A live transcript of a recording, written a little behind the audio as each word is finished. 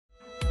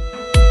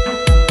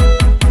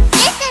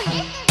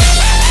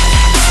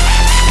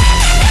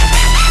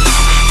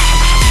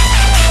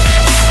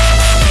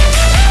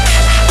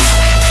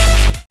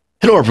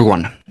Hello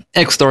everyone,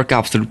 X-Dark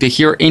Absolute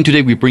here, and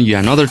today we bring you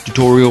another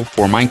tutorial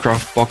for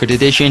Minecraft Pocket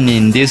Edition,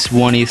 and this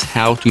one is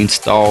how to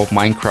install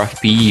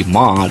Minecraft PE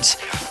mods.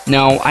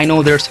 Now, I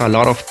know there's a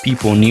lot of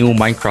people, new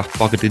Minecraft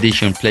Pocket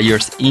Edition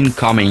players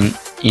incoming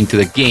into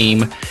the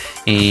game,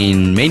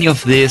 and many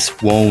of this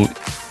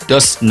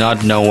does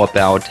not know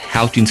about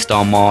how to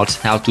install mods,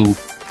 how to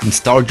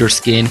install your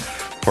skin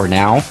for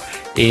now,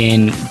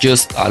 and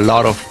just a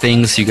lot of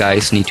things you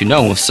guys need to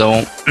know.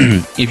 So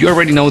if you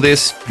already know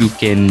this, you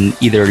can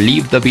either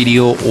leave the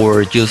video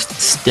or just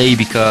stay,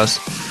 because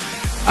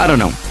I don't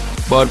know.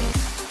 But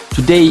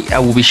today I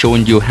will be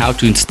showing you how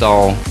to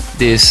install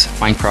this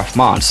Minecraft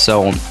mod.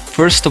 So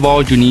first of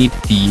all, you need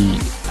the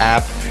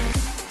app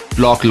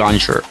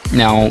BlockLauncher.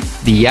 Now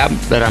the app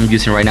that I'm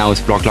using right now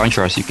is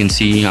BlockLauncher. As you can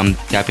see, I'm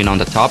tapping on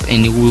the top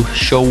and it will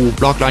show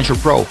BlockLauncher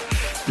Pro.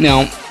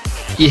 Now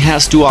it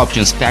has two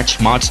options: patch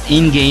mods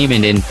in-game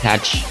and then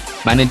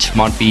manage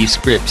mod PE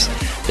scripts.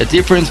 The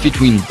difference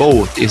between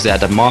both is that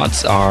the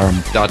mods are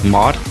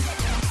 .mod,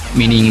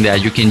 meaning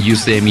that you can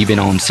use them even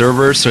on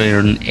servers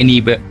or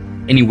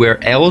anywhere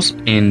else,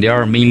 and they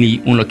are mainly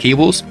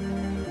unlockables,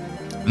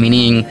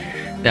 meaning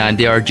that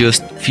they are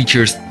just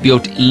features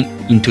built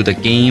into the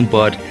game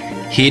but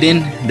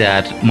hidden,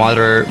 that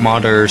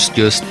modders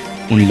just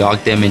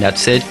unlock them and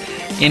that's it.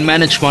 And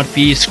managed mod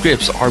PE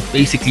scripts are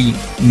basically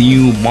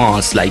new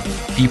mods, like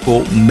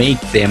people make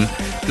them,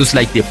 just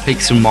like the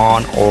Ephixa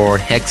mod or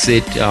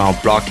Hexit,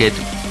 Blockit,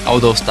 all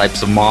those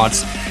types of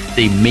mods.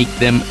 They make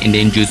them and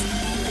then just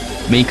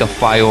make a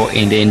file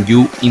and then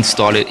you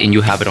install it and you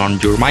have it on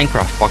your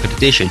Minecraft Pocket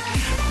Edition.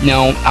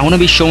 Now I want to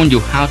be showing you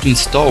how to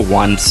install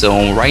one.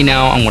 So right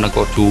now I'm going to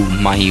go to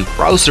my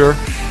browser,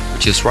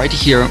 which is right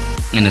here,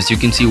 and as you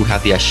can see we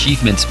have the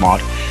achievements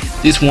mod.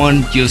 This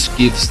one just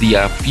gives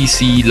the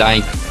PC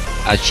like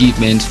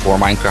achievements for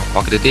Minecraft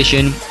Pocket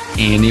Edition,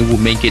 and it will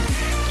make it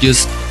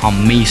just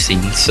amazing.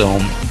 So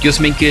just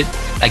make it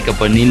like a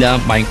vanilla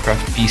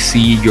Minecraft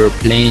PC. You're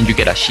playing, you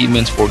get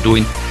achievements for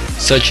doing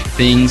such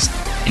things,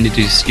 and it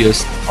is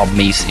just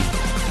amazing.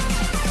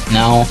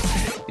 Now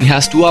it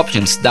has two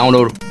options: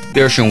 download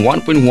version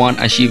 1.1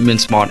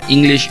 achievements mod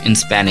English and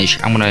Spanish.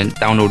 I'm gonna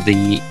download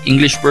the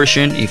English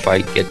version. If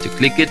I get to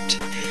click it,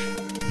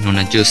 I'm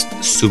gonna just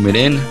zoom it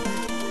in.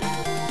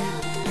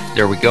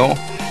 There we go.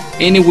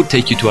 And it would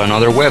take you to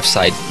another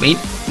website.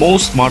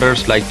 Most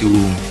modders like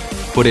to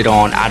put it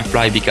on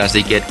AdFly because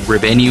they get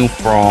revenue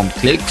from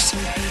clicks,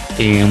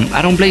 and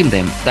I don't blame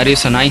them. That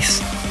is a nice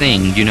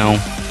thing, you know.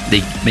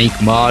 They make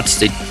mods,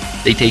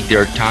 they take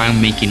their time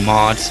making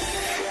mods,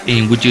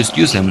 and we just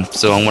use them.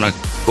 So I'm gonna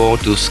go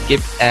to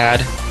skip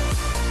ad,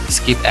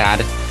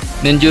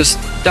 then just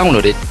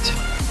download it,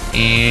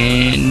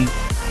 and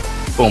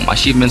boom,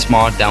 achievements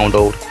mod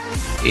download,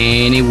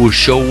 and it will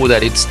show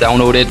that it's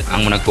downloaded.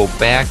 I'm gonna go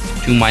back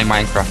to my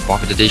Minecraft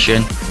Pocket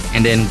Edition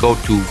and then go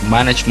to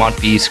manage mod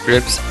PE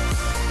scripts,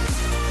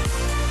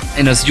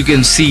 and as you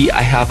can see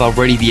I have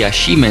already the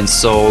achievements.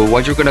 So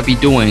what you're gonna be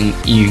doing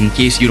in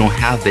case you don't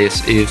have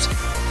this is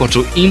go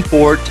to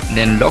import,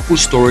 then local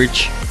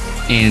storage,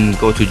 and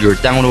go to your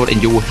download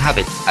and you will have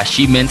it,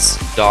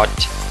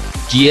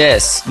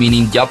 achievements.js,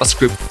 meaning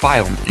JavaScript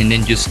file, and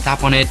then just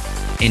tap on it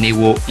and it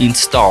will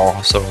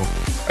install. So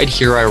right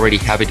here I already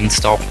have it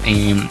installed,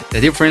 and the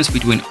difference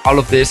between all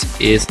of this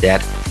is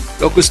that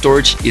local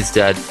storage is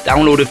the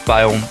downloaded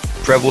file.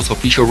 Trevor's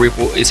official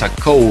repo is a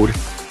code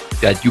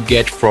that you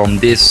get from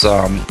this,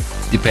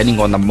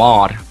 depending on the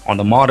modder,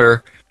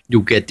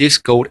 you get this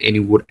code and it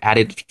would add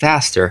it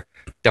faster.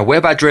 The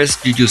web address,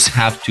 you just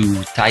have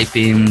to type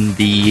in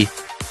the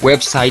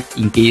website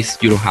in case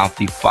you don't have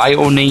the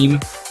file name,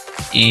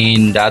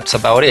 and that's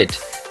about it.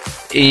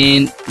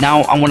 And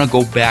now I'm gonna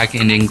go back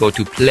and then go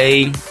to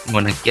play. I'm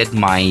gonna get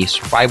my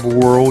survival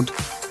world.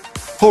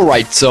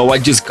 Alright, so I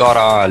just got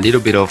a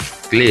little bit of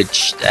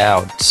glitched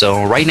out.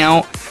 So right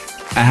now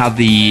I have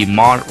the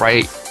mod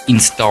right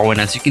installed, and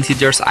as you can see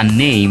there's a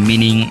name,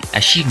 meaning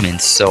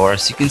achievements. So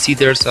as you can see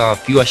there's a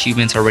few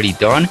achievements already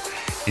done,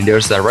 and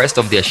there's the rest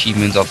of the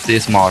achievements of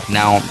this mod.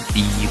 Now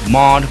the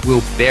mod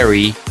will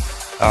vary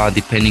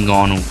depending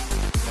on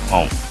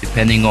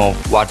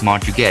what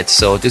mod you get.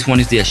 So this one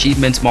is the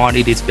achievements mod.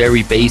 It is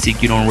very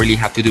basic, you don't really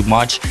have to do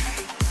much,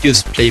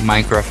 just play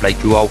Minecraft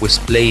like you always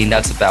play, and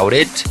that's about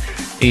it.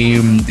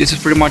 This is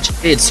pretty much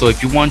it. So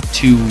if you want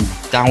to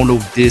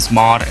download this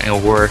mod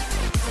or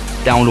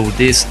download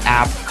this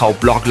app called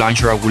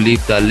BlockLauncher, I will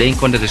leave the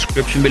link on the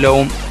description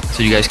below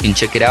so you guys can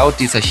check it out.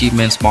 This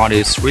achievements mod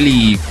is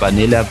really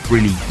vanilla,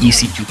 really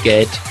easy to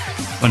get,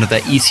 one of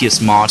the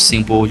easiest mods,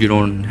 simple, you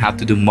don't have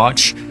to do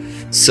much.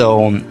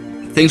 So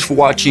thanks for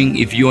watching.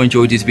 If you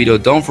enjoyed this video,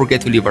 don't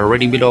forget to leave a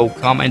rating below,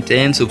 comment,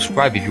 and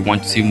subscribe if you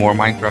want to see more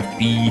Minecraft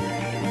PE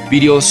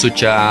videos,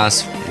 such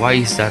as why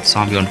is that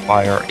zombie on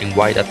fire and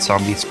why that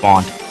zombie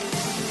spawned.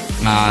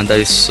 That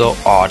is so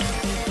odd.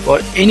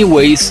 But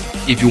anyways,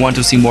 if you want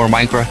to see more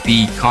Minecraft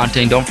PE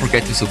content, don't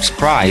forget to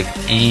subscribe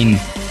and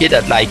hit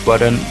that like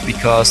button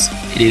because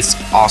it is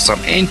awesome.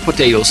 And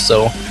potatoes,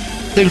 so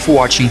thanks for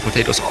watching.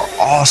 Potatoes are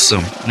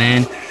awesome,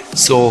 man.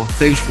 So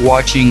thanks for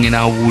watching, and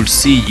I will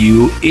see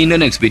you in the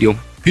next video.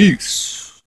 Peace.